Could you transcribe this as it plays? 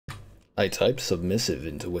I type submissive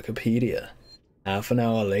into Wikipedia. Half an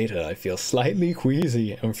hour later, I feel slightly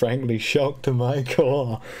queasy and frankly shocked to my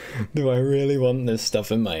core. Do I really want this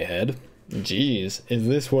stuff in my head? Jeez, is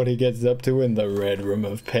this what he gets up to in the Red Room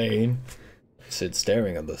of Pain? I sit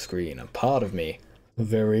staring at the screen, and part of me, a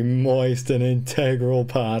very moist and integral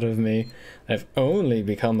part of me, I've only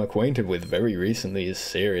become acquainted with very recently, is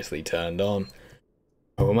seriously turned on.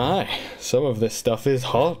 Oh my, some of this stuff is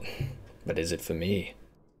hot. But is it for me?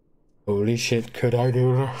 Holy shit, could I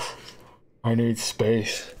do this? I need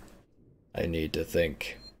space. I need to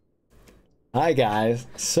think. Hi guys.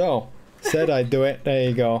 So, said I'd do it. There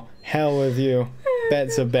you go. Hell with you.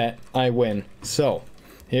 Bet's a bet. I win. So,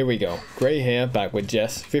 here we go. Grey hair, back with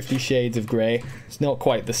Jess. 50 Shades of Grey. It's not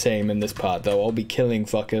quite the same in this part though. I'll be killing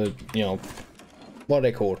fucker, you know, what are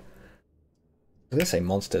they called? I was gonna say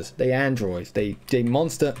monsters. They androids. They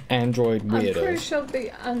monster android weirdos. I'm pretty sure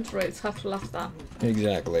the androids have left that.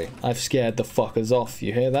 Exactly. I've scared the fuckers off.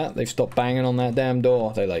 You hear that? They've stopped banging on that damn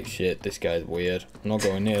door. They're like, shit, this guy's weird. I'm not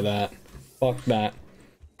going near that. Fuck that.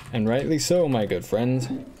 And rightly so, my good friends.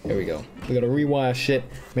 Here we go. We gotta rewire shit.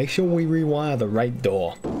 Make sure we rewire the right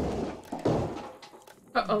door.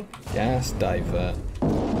 Uh-oh. Gas divert.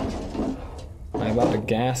 Am I about to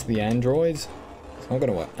gas the androids? It's not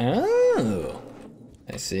gonna work. Oh!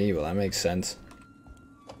 I see. Well, that makes sense.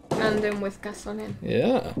 And then with gasoline.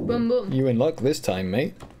 Yeah. Boom, boom. You in luck this time,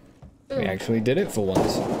 mate. Boom. We actually did it for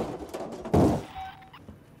once.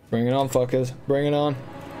 Bring it on, fuckers. Bring it on.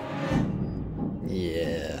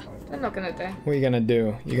 Yeah. They're not gonna die. What are you gonna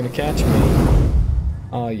do? You gonna catch me?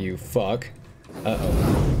 Oh, you fuck.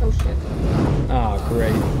 Uh-oh. Oh shit. Ah,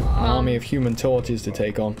 great. An army of human torches to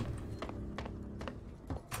take on.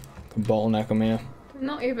 Can bottleneck them here.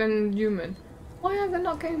 Not even human. Why are they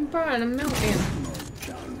not getting burned and melting?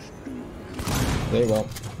 They will.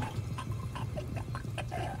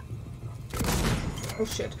 Oh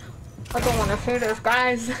shit. I don't want to hear this,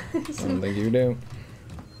 guys. I don't think you do.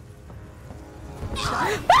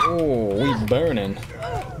 Oh, we burning.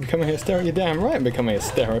 Becoming hysterical. You're damn right I'm becoming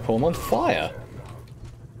hysterical. I'm on fire.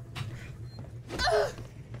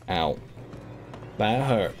 Ow. That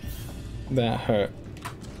hurt. That hurt.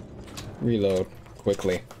 Reload.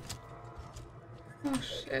 Quickly. Oh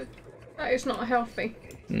shit. That is not healthy.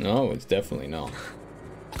 No, it's definitely not.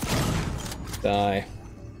 Die.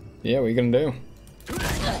 Yeah, what are you gonna do?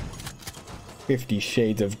 50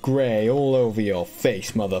 Shades of Grey all over your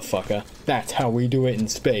face, motherfucker. That's how we do it in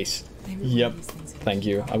space. Yep. Thank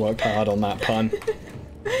you. I worked hard on that pun.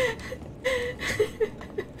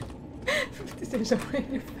 50 Shades of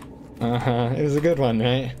Grey. Uh-huh. It was a good one,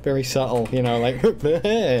 right? Very subtle, you know, like,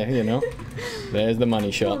 you know. There's the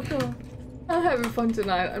money shot. Oh, I'm having fun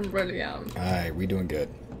tonight, I really am. Alright, we doing good.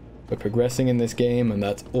 We're progressing in this game, and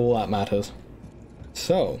that's all that matters.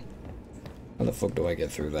 So, how the fuck do I get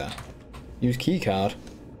through there? Use keycard?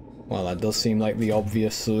 Well, that does seem like the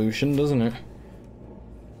obvious solution, doesn't it?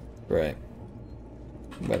 Right.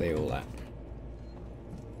 Where they all at?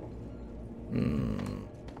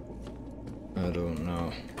 I don't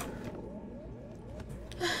know.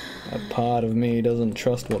 That part of me doesn't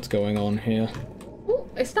trust what's going on here. Oh,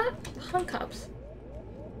 is that handcuffs?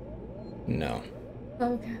 No.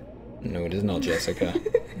 Oh, okay. No, it is not, Jessica.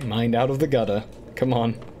 Mind out of the gutter. Come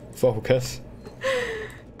on. Focus.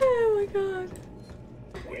 Oh my god.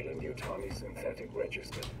 Wayland Yutani synthetic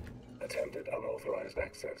registered. Attempted unauthorized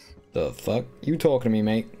access. The fuck? You talking to me,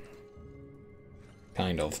 mate?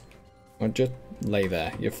 Kind of. Well, just lay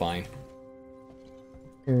there. You're fine.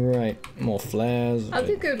 Right. More flares. Are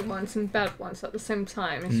there good ones and bad ones at the same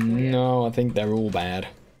time? It's weird. No, I think they're all bad.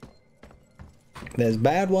 There's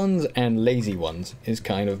bad ones and lazy ones is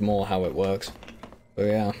kind of more how it works. But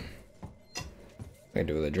yeah. Gonna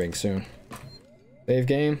do with a drink soon. Save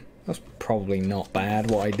game? That's probably not bad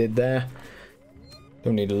what I did there.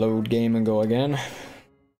 Don't need to load game and go again.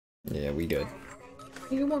 Yeah, we good.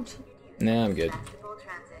 You want to? Nah, I'm good.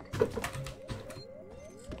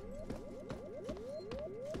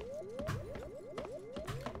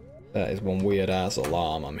 That is one weird ass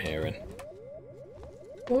alarm I'm hearing.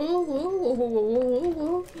 Whoa, whoa, whoa, whoa, whoa,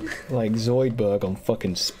 whoa. Like Zoidberg on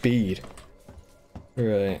fucking speed.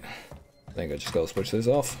 Right. I think I just gotta switch this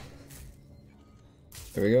off.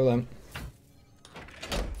 Here we go then.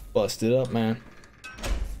 Bust it up, man.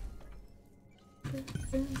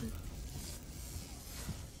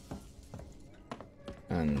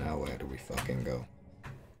 And now where do we fucking go?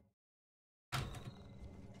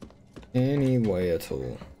 Any way at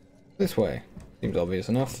all. This way. Seems obvious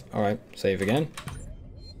enough. Alright, save again.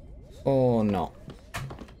 Or not.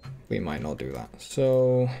 We might not do that.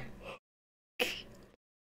 So...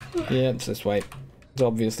 yeah, it's this way. It's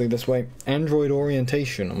obviously this way. Android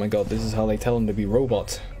orientation. Oh my god, this is how they tell them to be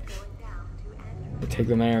robots. They take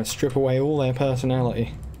them there and strip away all their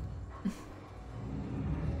personality.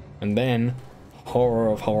 And then, horror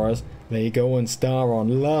of horrors, they go and star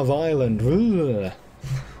on Love Island. Ugh.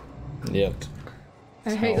 Yep.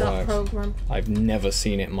 I hate that program. I've never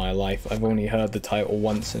seen it in my life. I've only heard the title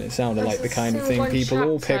once and it sounded like the kind of thing people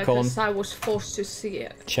all pick on. I was forced to see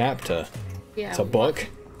it. Chapter? Yeah. It's a book?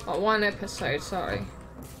 One episode, sorry.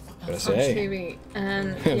 Gonna say. On TV.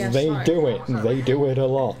 And yeah, they do it. They do it a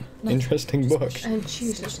lot. Interesting book. And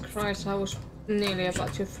Jesus Christ, I was nearly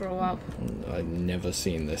about to throw up. I've never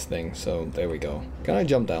seen this thing, so there we go. Can I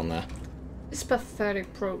jump down there? It's a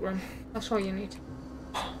pathetic program. That's all you need.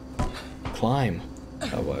 Climb.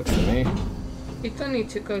 That works for me. You don't need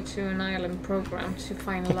to go to an island program to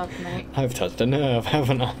find love, mate. I've touched a nerve,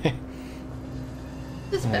 haven't I?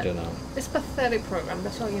 I don't know. It's a pathetic program,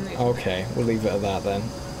 that's all you need. Okay, we'll leave it at that then.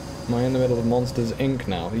 Am I in the middle of Monsters Inc.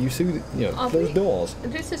 now? You see, you know, those doors?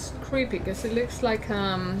 This is creepy because it looks like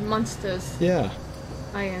Monsters. Yeah.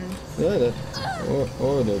 Iron. A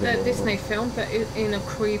Disney film, but in a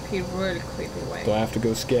creepy, really creepy way. Do I have to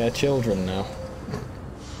go scare children now?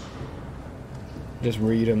 Just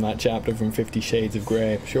read them that chapter from 50 Shades of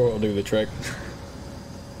Grey. Sure, it'll do the trick.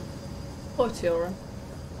 Or children.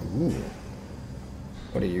 Ooh.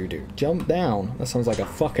 What do you do? Jump down? That sounds like a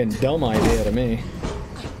fucking dumb idea to me.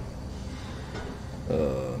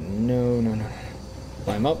 No.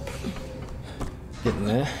 Climb up. Get in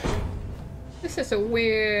there. This is a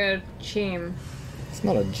weird gym. It's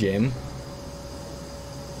not a gym.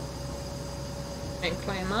 And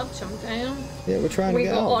climb up, jump down. Yeah, we're trying to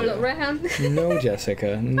get out. We go all around. No,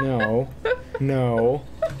 Jessica. No. No.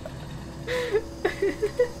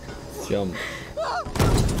 Jump.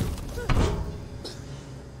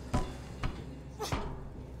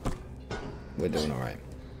 We're doing alright.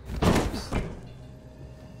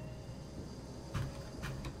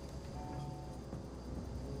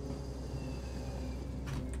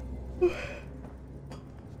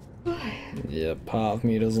 Yeah, part of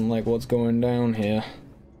me doesn't like what's going down here.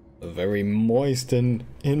 A very moist and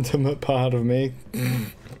intimate part of me.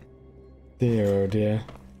 Dear oh dear.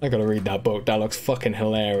 I gotta read that book, that looks fucking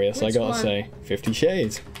hilarious, I gotta say. 50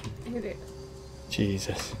 Shades.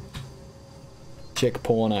 Jesus. Chick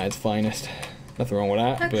porn at its finest. Nothing wrong with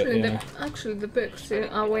that, actually, but yeah. Actually, the books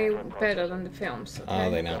are way better than the films. Okay? Are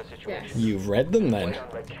they now? Yes. You've read them then?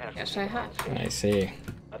 Yes, I have. I see.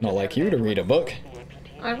 Not like you to read a book.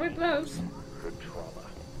 I read those.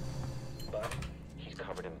 But he's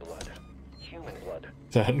covered in blood. Human blood.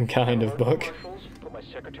 Certain kind of book.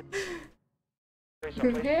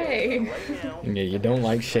 Hey. Yeah, you don't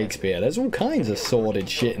like Shakespeare. There's all kinds of sordid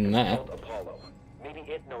shit in that. Maybe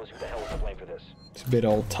it knows who the hell is to blame for this. It's a bit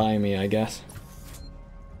old-timey, I guess.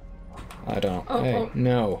 I don't. Oh, Hey,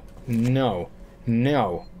 no. No.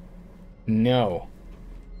 No. No.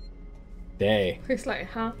 Day. He's like,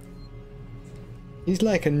 huh? He's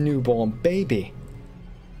like a newborn baby.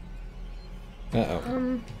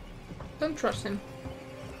 Uh-oh. Don't trust him.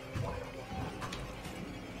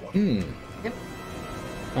 Yep.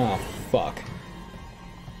 Oh, fuck.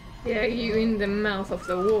 Yeah, you in the mouth of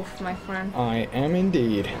the wolf, my friend. I am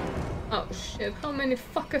indeed. Oh shit, how many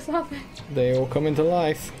fuckers are there? They all come into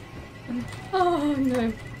life. Oh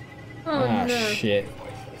no. Oh Ah, no. shit.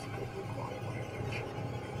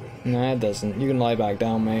 Nah, it doesn't. You can lie back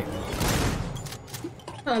down, mate.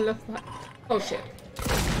 I love that. Oh shit.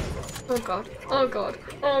 Oh god. Oh god.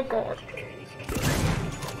 Oh god.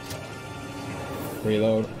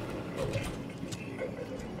 Reload.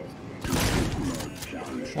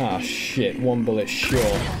 Ah, shit. One bullet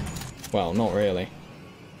short. Well, not really.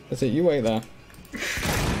 That's it. You wait there.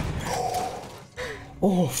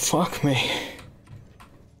 Oh, fuck me.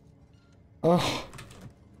 Oh.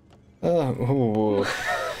 Ooh.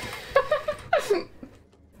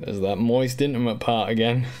 There's that moist, intimate part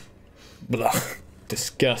again. Blah.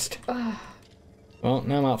 Disgust. Well,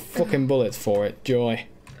 now I'm out of fucking bullets for it. Joy.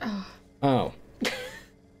 Oh.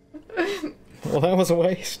 Well, that was a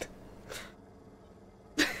waste.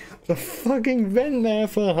 The fucking vent there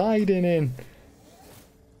for hiding in.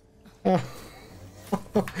 Oh.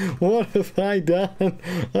 What have I done?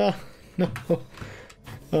 Oh, no.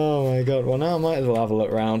 Oh my god. Well, now I might as well have a look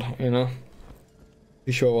around, you know.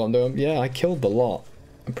 You sure what I'm doing? Yeah, I killed the lot.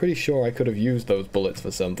 I'm pretty sure I could have used those bullets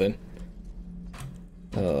for something.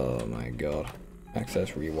 Oh my god.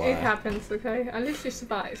 Access rewire. It happens, okay? At least you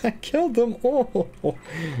survived. I killed them all!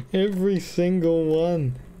 Every single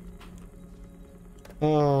one.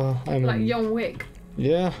 Oh, I'm like John Wick.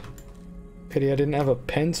 Yeah. Pity I didn't have a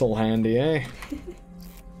pencil handy, eh?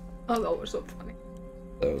 Oh, that was so funny.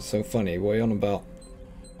 That was so funny. What are you on about?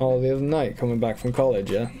 Oh, the other night, coming back from college,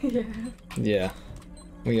 yeah? Yeah. Yeah.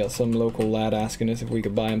 We got some local lad asking us if we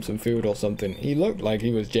could buy him some food or something. He looked like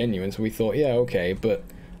he was genuine, so we thought, yeah, okay, but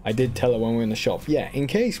I did tell her when we were in the shop, yeah, in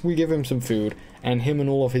case we give him some food and him and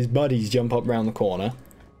all of his buddies jump up round the corner,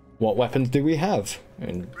 what weapons do we have?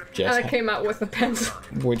 And Jess And I came out with a pencil.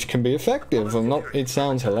 which can be effective. I'm not. It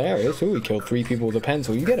sounds hilarious. Oh, we killed 3 people with a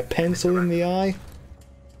pencil. You get a pencil in the eye?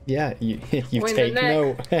 Yeah, you Or in the take neck.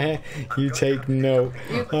 note. You take note.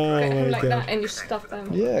 You Oh get him my like god. that and you stuff them.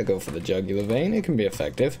 Yeah, go for the jugular vein. It can be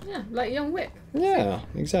effective. Yeah, like Young Whip. Yeah,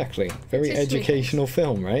 exactly. Very Teach me educational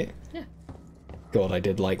film, right? Yeah. God, I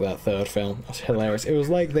did like that third film. That was hilarious. It was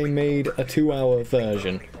like they made a 2-hour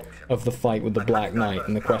version of the fight with the Black Knight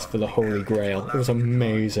and the quest for the Holy Grail. It was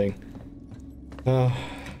amazing. Oh,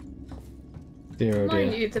 dear, oh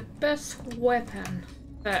Mind dear. you, the best weapon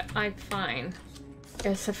that I find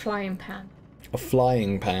is a flying pan. A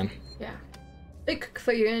flying pan. Yeah. They cook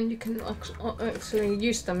for you and you can actually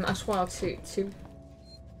use them as well to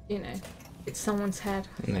you know, hit someone's head.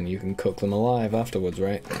 And then you can cook them alive afterwards,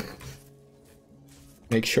 right?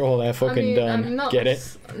 Make sure they're fucking done. I'm not, Get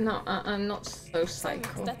it? No, I'm not so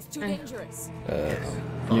psycho. That's too I- dangerous.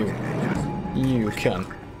 You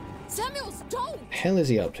cunt. Samuels, don't! Hell is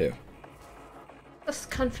he up to? That's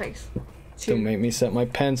cunt face. Don't make me set my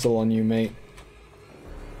pencil on you, mate.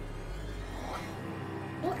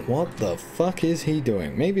 What the fuck is he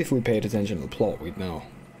doing? Maybe if we paid attention to the plot, we'd know.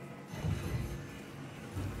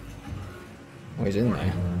 Oh, he's in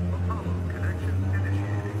there.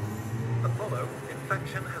 Apollo,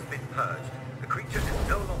 infection has been purged. The creature is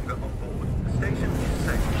no longer on board. The station is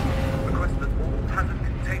safe. Request that all hazard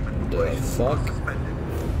containment The operations fuck? are suspended.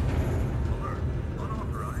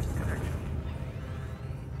 Unauthorized connection.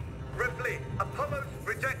 Ripley, Apollo's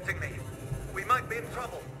rejecting me. We might be in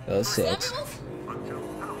trouble. That sucks. Samuels?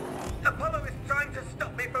 Apollo is trying to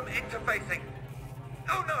stop me from interfacing.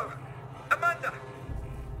 Oh no! Amanda!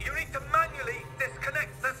 You need to manually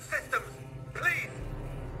disconnect the systems. Please!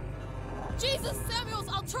 Jesus, Samuels,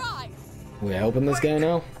 I'll try! We're helping this guy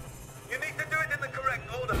now? You need to do it in the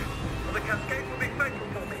correct order, or the cascade will be fatal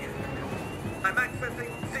for me. I'm accessing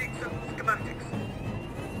Seegson schematics.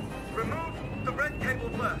 Remove the red cable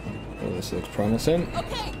first. Oh, this looks promising.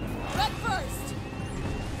 Okay, red first!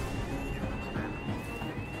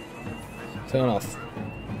 Turn off.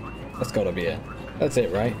 That's gotta be it. That's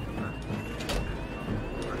it, right?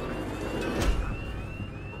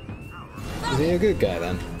 Is he a good guy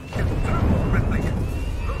then? Ripley,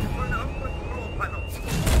 look for an open floor panel.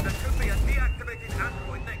 There could be a deactivated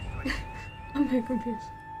android next to it. I'm very confused.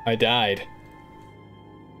 I died.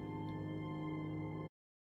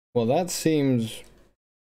 Well, that seems...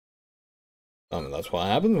 I mean, that's what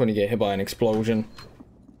happens when you get hit by an explosion.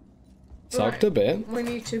 Sucked Right. a bit. We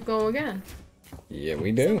need to go again. Yeah,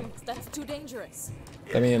 we do. Samuels, that's too dangerous.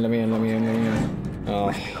 Let me in, let me in, let me in, let me in.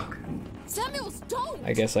 Oh, Samuels, don't!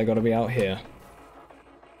 I guess I gotta be out here.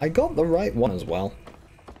 I got the right one as well.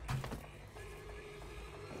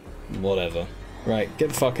 Whatever. Right,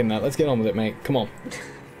 get fucking that. Let's get on with it, mate. Come on.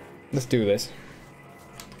 Let's do this.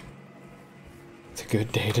 It's a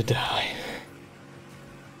good day to die.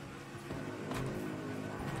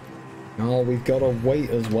 Oh, we've got to wait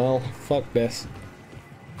as well. Fuck this.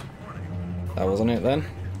 That wasn't it then?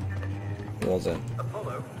 Was it?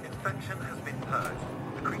 Apollo, infection has been purged.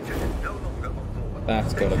 The creature is no longer on board.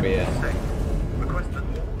 That's gotta be it. Safe. Request that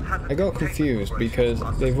all hazard I got containment confused operations because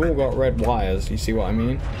are they've all suspended. got red wires, you see what I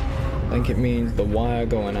mean? I think it means the wire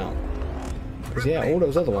going out. Because yeah, all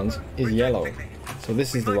those other ones is yellow. So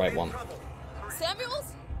this is the right one.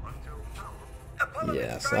 Samuels? Apollo is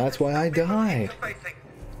Yes, trying that's to why I stop me from died. interfacing.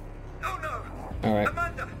 Oh no! Alright,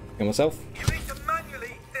 Amanda, kill myself. you need to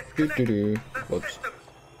manually disconnect Doo-doo-doo. the Whoops. systems.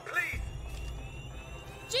 Please!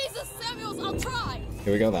 Jesus, Samuels, I'll try!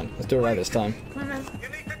 Here we go then. Let's do it right this time. Come on. You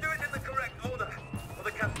need to do it in the correct order, or the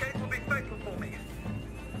cascade will be fatal for me.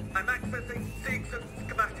 I'm accessing Seegson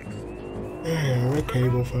schematics. Red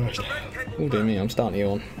cable first. The red cable Oh dear me, I'm starting to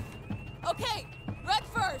yawn. Okay, red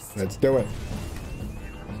first! Let's do it.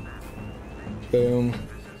 Boom.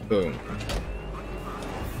 Boom.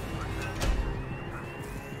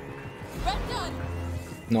 Red done!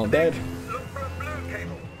 Not dead. Look for a blue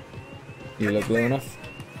cable. You look low enough.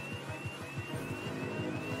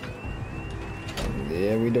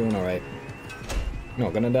 Yeah, we're doing alright.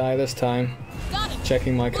 Not gonna die this time. Got it!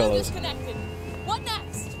 Checking my Blue colors. disconnected. What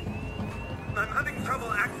next? I'm having trouble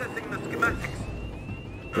accessing the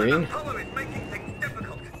schematics. Green? Apollo is making things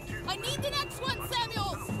difficult. I need the next one,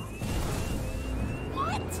 Samuels!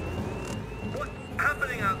 What? What's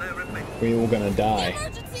happening out there, Ripley? We're all gonna The die.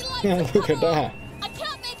 emergency lights Yeah, have look come at that. on. I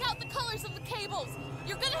can't cables!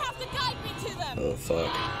 You're gonna have to guide me to them! Oh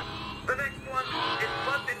fuck. The next one is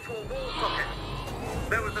plugged into a wall socket.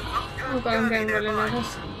 There was an Oh upturned god, I'm gurney getting really nearby.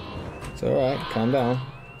 nervous. It's alright, calm down.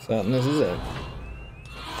 Certain this is it.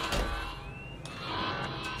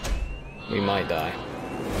 We might die.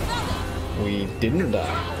 We didn't die.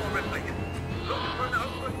 Travel, Ripley. Look for an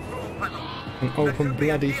open floor panel. An There open should be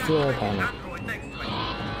a bloody floor deactivated panel. android next to it.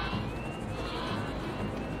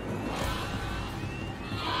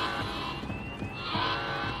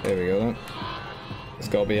 There we go then. It's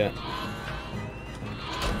gotta be it.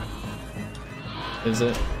 Is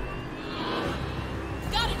it?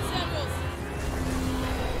 Got it, Samuels!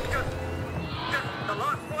 Just the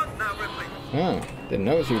last one now, Ripley. Oh, didn't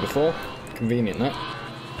notice you before. Convenient that.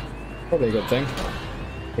 Probably a good thing.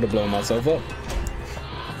 Would have blown myself up.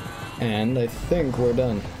 And I think we're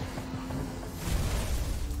done.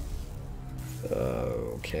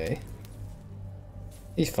 Okay.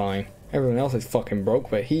 He's fine. Everyone else is fucking broke,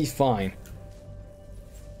 but he's fine.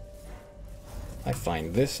 I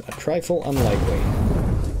find this a trifle unlikely.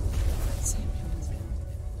 Samuels.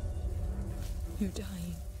 You're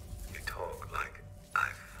dying. You talk like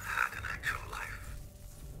I've had an actual life.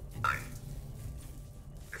 I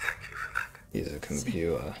thank you for that. He's a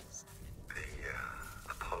computer. The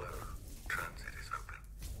Apollo transit is open.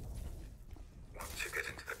 Once you get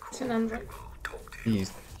into the core, It's an android. we'll talk to you.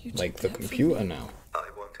 He's like the computer now. I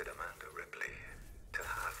wanted Amanda Ripley to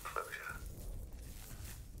have closure.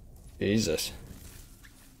 Jesus.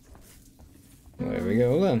 There we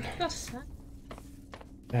go then. That's sad.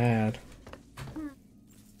 Sad.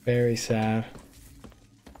 Very sad.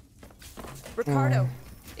 Ricardo,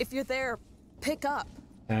 if you're there, pick up.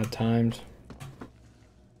 Sad times.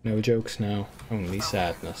 No jokes now. Only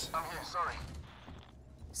sadness. I'm here, sorry.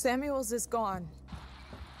 Samuels is gone.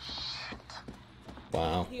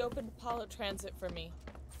 Wow. He opened Apollo Transit for me.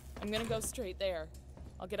 I'm gonna go straight there.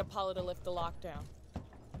 I'll get Apollo to lift the lockdown.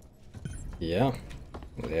 Yeah.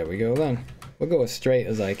 Well, there we go then. We'll go as straight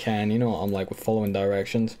as I can. You know what I'm like with following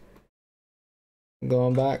directions.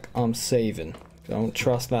 Going back, I'm saving. I don't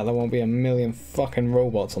trust that there won't be a million fucking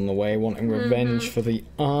robots on the way wanting revenge for the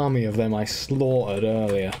army of them I slaughtered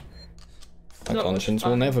earlier. My That was conscience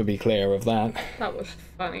will fun. never be clear of that. That was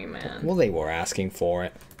funny, man. Well, they were asking for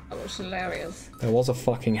it. That was hilarious. There was a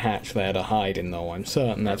fucking hatch there to hide in, though. I'm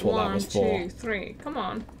certain that's what that was for. 1, 2, 3. Come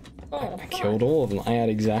on. Oh, I killed all of them. I had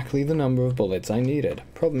exactly the number of bullets I needed.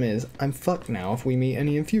 Problem is, I'm fucked now if we meet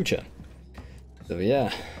any in future. So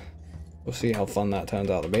yeah, we'll see how fun that turns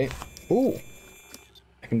out to be. Ooh,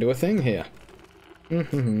 I can do a thing here.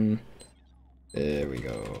 There we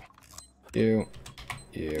go. You,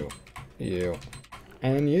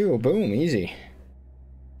 and you. Boom, easy.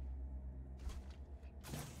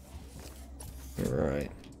 Right.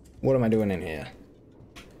 What am I doing in here?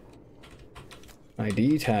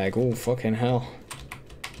 ID tag. Oh, fucking hell.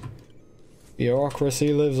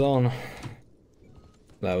 Bureaucracy lives on.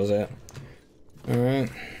 That was it.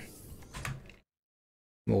 Alright.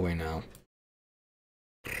 Moving now.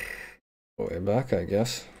 Way back, I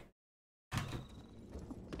guess.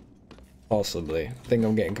 Possibly. I think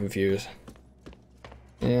I'm getting confused.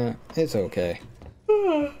 Yeah, it's okay.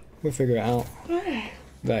 We'll figure it out.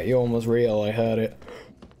 That yawn was real, I heard it.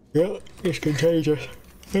 Yeah, it's contagious.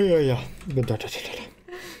 Yeah.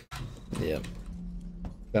 Yep.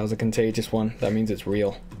 That was a contagious one. That means it's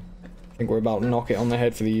real. I think we're about to knock it on the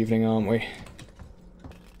head for the evening, aren't we?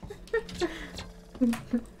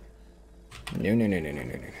 No.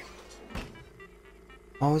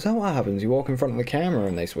 Oh, is that what happens? You walk in front of the camera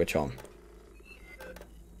and they switch on.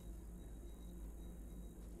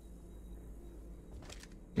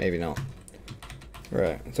 Maybe not.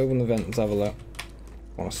 Right, let's open the vent, let's have a look.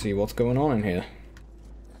 I want to see what's going on in here.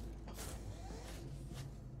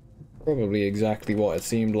 Probably exactly what it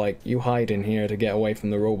seemed like. You hide in here to get away from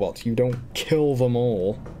the robots. You don't kill them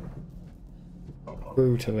all.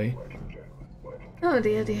 Brutally. Oh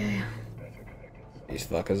dear, dear. These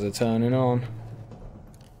fuckers are turning on.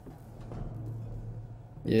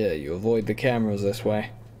 Yeah, you avoid the cameras this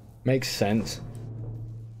way. Makes sense.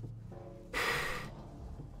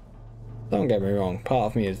 Don't get me wrong, part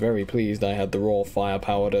of me is very pleased I had the raw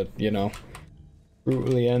firepower to, you know,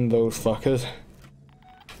 brutally end those fuckers.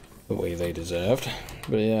 The way they deserved.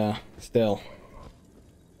 But yeah, still.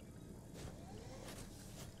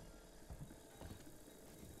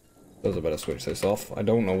 Suppose I better switch this off. I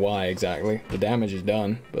don't know why exactly. The damage is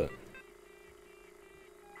done, but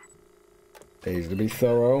pays to be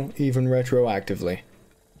thorough, even retroactively.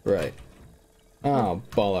 Right. Oh,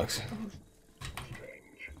 bollocks.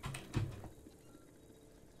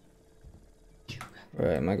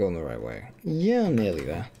 Right, am I going the right way? Yeah, I'm nearly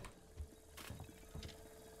there.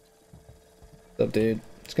 What's up, dude?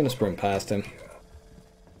 Just gonna sprint past him.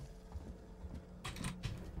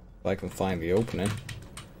 If I can find the opening.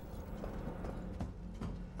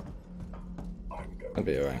 I'll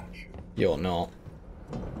be alright. You're not.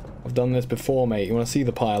 I've done this before, mate. You wanna see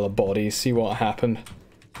the pile of bodies? See what happened?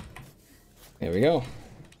 Here we go.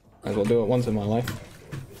 Might as well do it once in my life.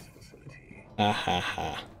 Ah ha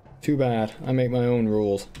ha. Too bad. I make my own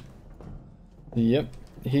rules. Yep.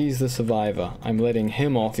 He's the survivor. I'm letting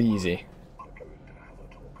him off easy.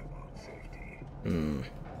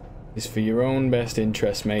 It's for your own best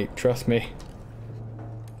interest, mate. Trust me.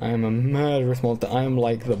 I am a murderous monster. I am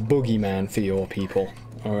like the boogeyman for your people.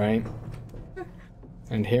 Alright?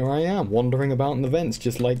 And here I am, wandering about in the vents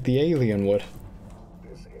just like the alien would.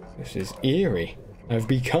 This is eerie. I've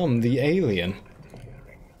become the alien.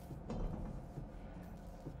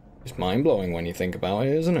 It's mind-blowing when you think about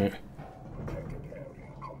it, isn't it?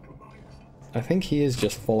 I think he is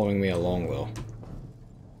just following me along, though.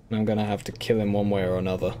 And I'm gonna have to kill him one way or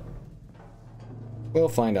another. We'll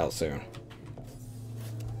find out soon.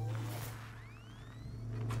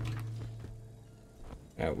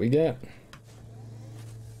 Out we get.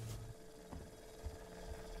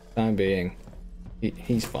 Time being,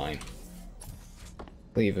 he's fine.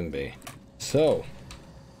 Leave him be. So,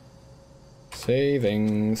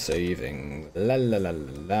 saving, la la la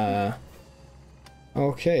la la.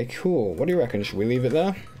 Okay, cool. What do you reckon? Should we leave it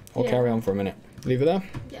there? Or carry on for a minute? Leave it there?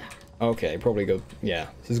 Yeah. Okay, probably go. Yeah,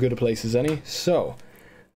 it's as good a place as any. So,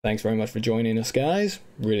 thanks very much for joining us, guys.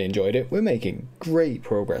 Really enjoyed it. We're making great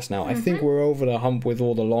progress now. I think we're over the hump with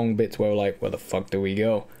all the long bits where we're like, where the fuck do we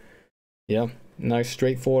go? Yeah, nice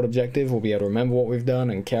straightforward objective. We'll be able to remember what we've done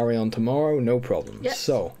and carry on tomorrow, no problem. Yep.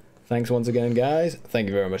 So, thanks once again, guys. Thank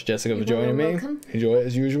you very much, Jessica, for joining me. Welcome. Enjoy it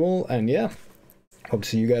as usual, and yeah, hope to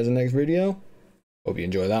see you guys in the next video. Hope you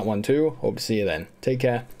enjoy that one too. Hope to see you then. Take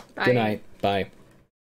care. Bye. Good night. Bye.